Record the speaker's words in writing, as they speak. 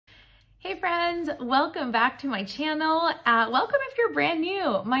Hey friends, welcome back to my channel. Welcome if you're brand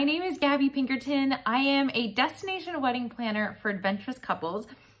new. My name is Gabby Pinkerton. I am a destination wedding planner for adventurous couples,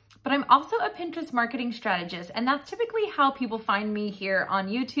 but I'm also a Pinterest marketing strategist, and that's typically how people find me here on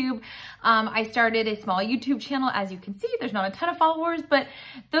YouTube. I started a small YouTube channel. As you can see, there's not a ton of followers, but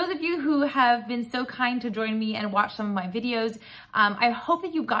those of you who have been so kind to join me and watch some of my videos, I hope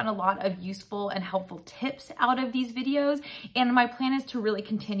that you've gotten a lot of useful and helpful tips out of these videos, and my plan is to really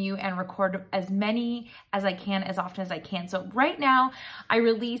continue and record as many as I can, as often as I can. So right now, I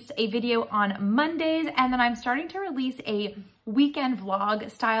release a video on Mondays, and then I'm starting to release a weekend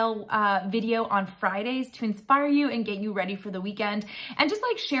vlog style video on Fridays to inspire you and get you ready for the weekend and just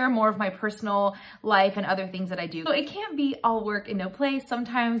like share more of my personal life and other things that I do. So it can't be all work and no play.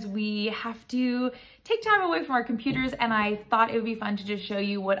 Sometimes we have to take time away from our computers, and I thought it would be fun to just show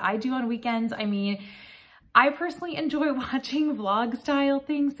you what I do on weekends. I mean, I personally enjoy watching vlog style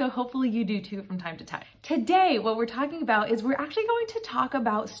things, so hopefully you do too from time to time. Today, what we're talking about is we're actually going to talk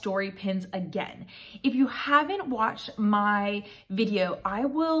about story pins again. If you watched my video, I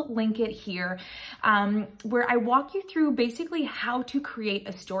will link it here, where I walk you through basically how to create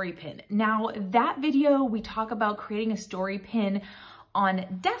a story pin. Now, that video, we talk about creating a story pin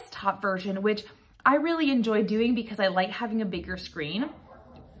on desktop version, which I really enjoy doing because I like having a bigger screen,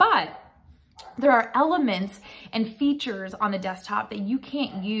 but there are elements and features on the desktop that you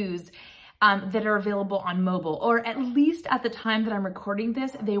can't use that are available on mobile, or at least at the time that I'm recording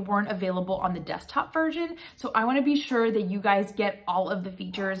this, they weren't available on the desktop version. So I wanna be sure that you guys get all of the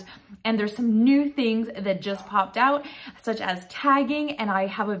features, and there's some new things that just popped out, such as tagging, and I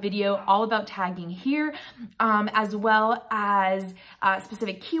have a video all about tagging here, as well as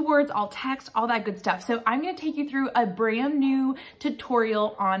specific keywords, alt text, all that good stuff. So I'm gonna take you through a brand new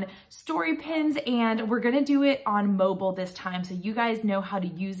tutorial on story pins, and we're gonna do it on mobile this time, so you guys know how to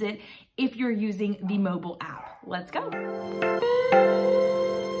use it if you're using the mobile app. Let's go.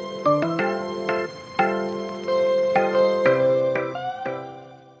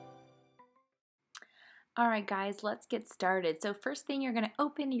 All right, guys, let's get started. So first thing, you're gonna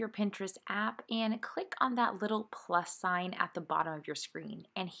open your Pinterest app and click on that little plus sign at the bottom of your screen.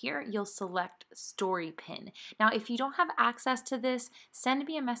 And here you'll select Story Pin. Now, if you don't have access to this, send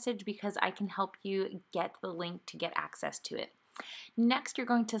me a message because I can help you get the link to get access to it. Next, you're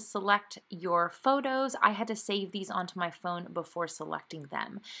going to select your photos. I had to save these onto my phone before selecting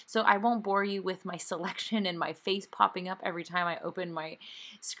them, so I won't bore you with my selection and my face popping up every time I open my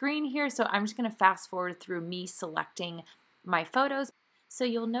screen here, so I'm just going to fast forward through me selecting my photos. So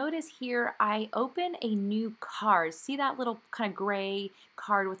you'll notice here I open a new card. See that little kind of gray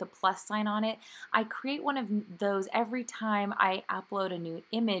card with a plus sign on it? I create one of those every time I upload a new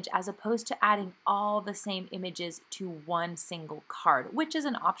image, as opposed to adding all the same images to one single card, which is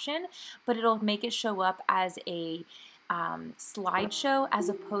an option, but it'll make it show up as a slideshow as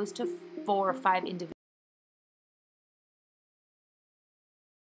opposed to 4 or 5 individual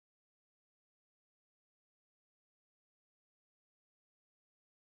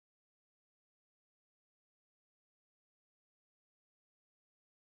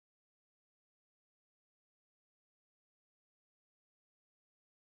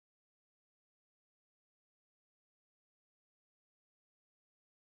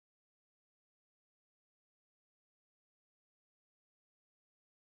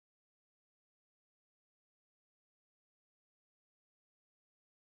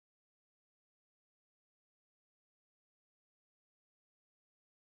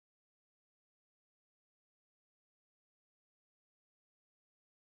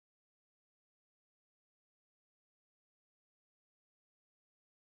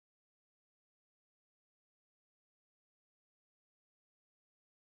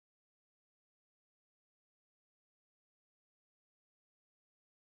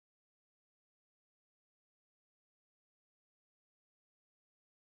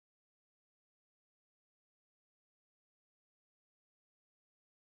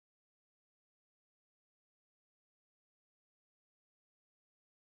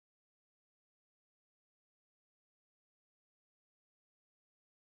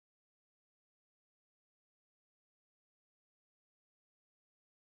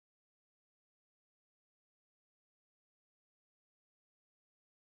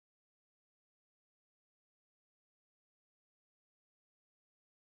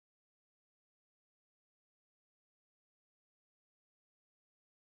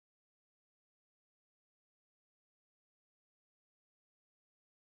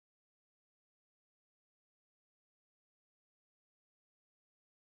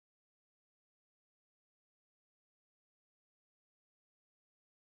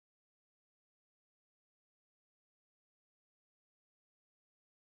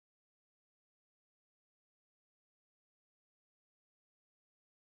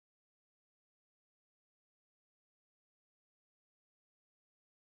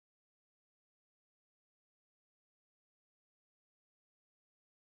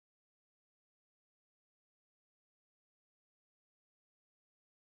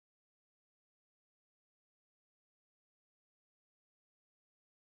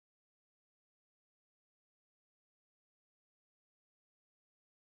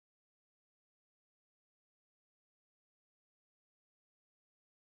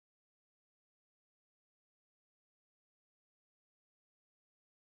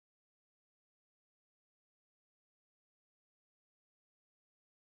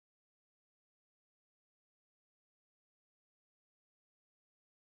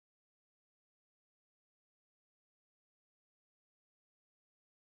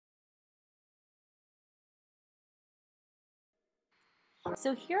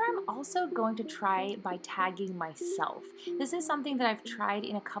So here I'm also going to try by tagging myself. This is something that I've tried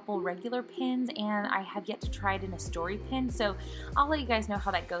in a couple regular pins and I have yet to try it in a story pin. So I'll let you guys know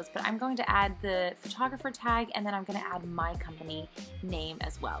how that goes, but I'm going to add the photographer tag and then I'm going to add my company name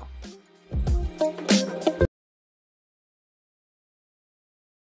as well.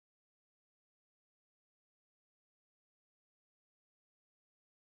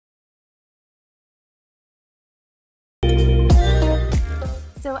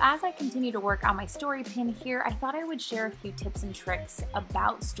 So as I continue to work on my story pin here, I thought I would share a few tips and tricks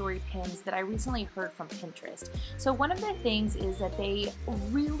about story pins that I recently heard from Pinterest. So one of the things is that they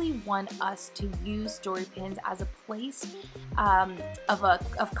really want us to use story pins as a place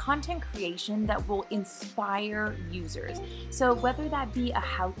of content creation that will inspire users. So whether that be a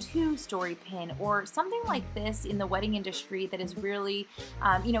how-to story pin or something like this in the wedding industry that is really,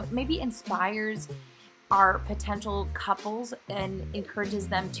 maybe inspires our potential couples and encourages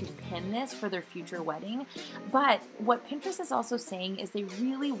them to pin this for their future wedding. But what Pinterest is also saying is they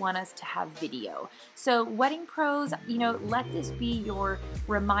really want us to have video. So wedding pros, let this be your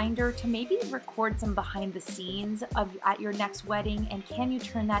reminder to maybe record some behind the scenes at your next wedding, and can you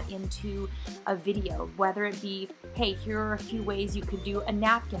turn that into a video, whether it be, hey, here are a few ways you could do a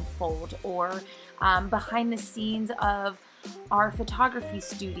napkin fold, or behind the scenes of our photography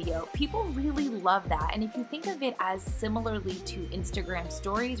studio. People really love that. And if you think of it as similarly to Instagram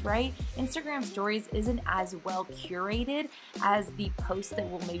stories, right? Instagram stories isn't as well curated as the posts that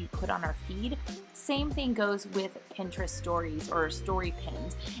we'll maybe put on our feed. Same thing goes with Pinterest stories or story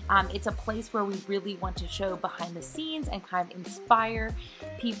pins. It's a place where we really want to show behind the scenes and kind of inspire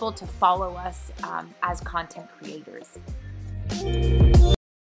people to follow us as content creators.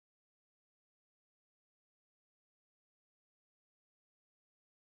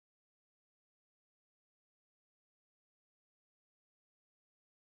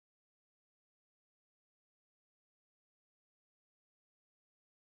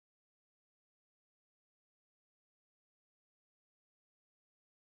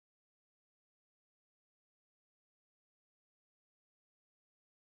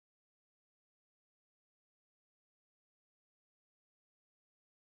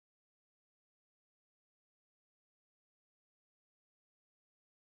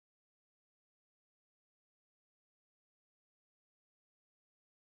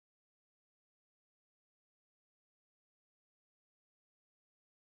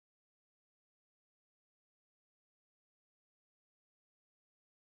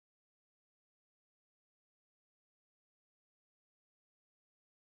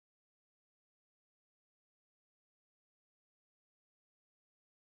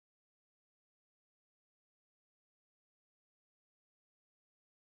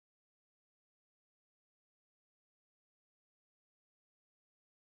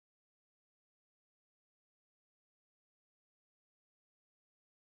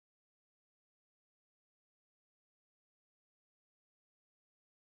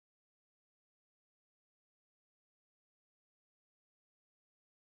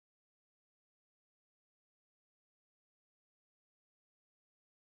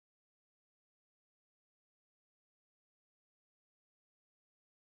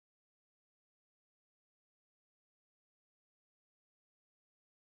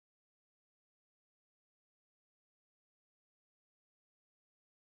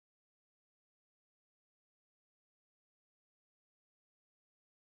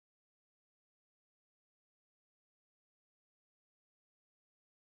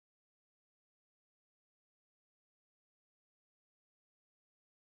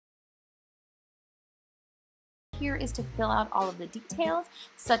 Here is to fill out all of the details,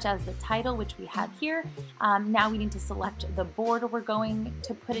 such as the title, which we have here. Now we need to select the board we're going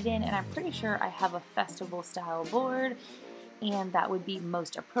to put it in, and I'm pretty sure I have a festival style board, and that would be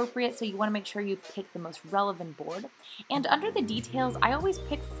most appropriate. So you want to make sure you pick the most relevant board. And under the details, I always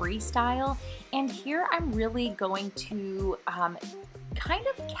pick freestyle, and here I'm really going to kind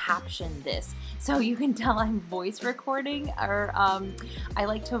of caption this. So you can tell I'm voice recording, or I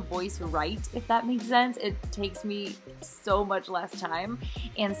like to voice write, if that makes sense. It takes me so much less time.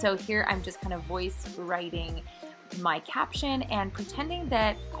 And so here I'm just kind of voice writing my caption and pretending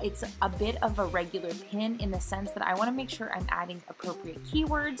that it's a bit of a regular pin, in the sense that I want to make sure I'm adding appropriate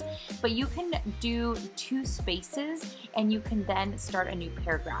keywords, but you can do 2 spaces and you can then start a new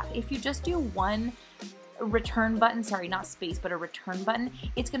paragraph. If you just do one return button, sorry, not space, but a return button,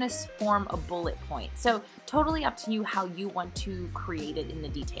 it's going to form a bullet point. So totally up to you how you want to create it in the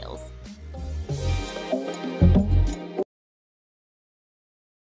details.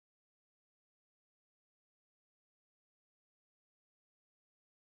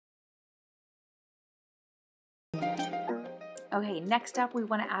 Okay, next up we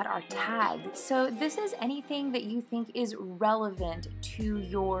want to add our tag. So this is anything that you think is relevant to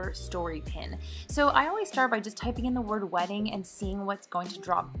your story pin. So I always start by just typing in the word wedding and seeing what's going to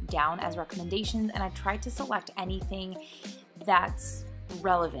drop down as recommendations, and I try to select anything that's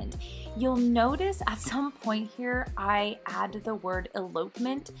relevant. You'll notice at some point here I add the word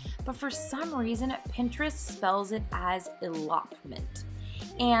elopement, but for some reason Pinterest spells it as elopement.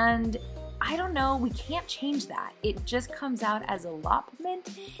 And I don't know, we can't change that. It just comes out as elopement.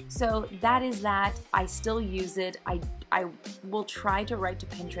 So that is that. I still use it. I will try to write to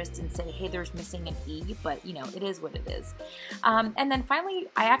Pinterest and say, hey, there's missing an E, but you know, it is what it is. And then finally,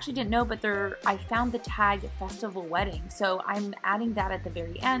 I actually didn't know, but I found the tag festival wedding. So I'm adding that at the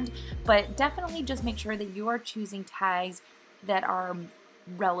very end, but definitely just make sure that you are choosing tags that are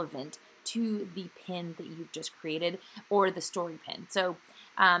relevant to the pin that you've just created or the story pin. So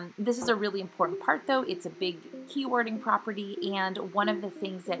this is a really important part though. It's a big keywording property, and one of the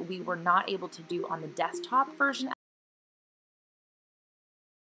things that we were not able to do on the desktop version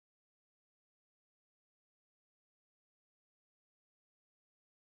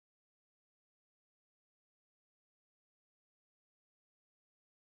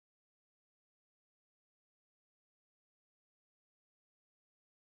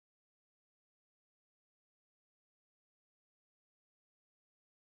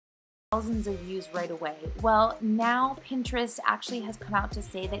thousands of views right away. Well, now Pinterest actually has come out to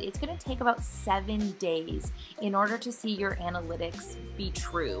say that it's going to take about 7 days in order to see your analytics be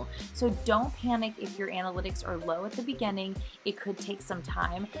true. So don't panic if your analytics are low at the beginning. It could take some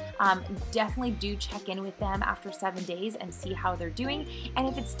time. Definitely do check in with them after 7 days and see how they're doing. And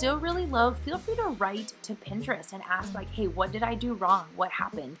if it's still really low, feel free to write to Pinterest and ask like, hey, what did I do wrong? What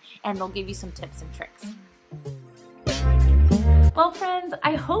happened? And they'll give you some tips and tricks. Well friends,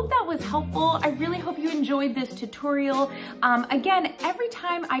 I hope that was helpful. I really hope you enjoyed this tutorial. Again, every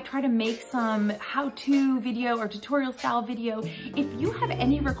time I try to make some how-to video or tutorial style video, if you have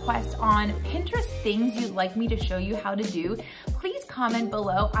any requests on Pinterest things you'd like me to show you how to do, please comment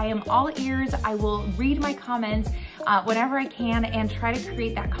below. I am all ears. I will read my comments whenever I can and try to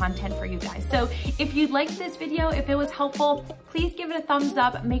create that content for you guys. So if you liked this video, if it was helpful, please give it a thumbs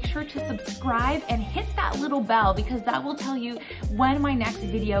up. Make sure to subscribe and hit that little bell because that will tell you when my next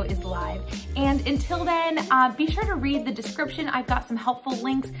video is live. And until then, be sure to read the description. I've got some helpful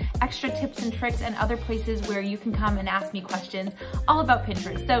links, extra tips and tricks, and other places where you can come and ask me questions all about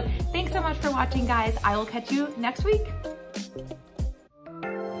Pinterest. So thanks so much for watching, guys. I will catch you next week.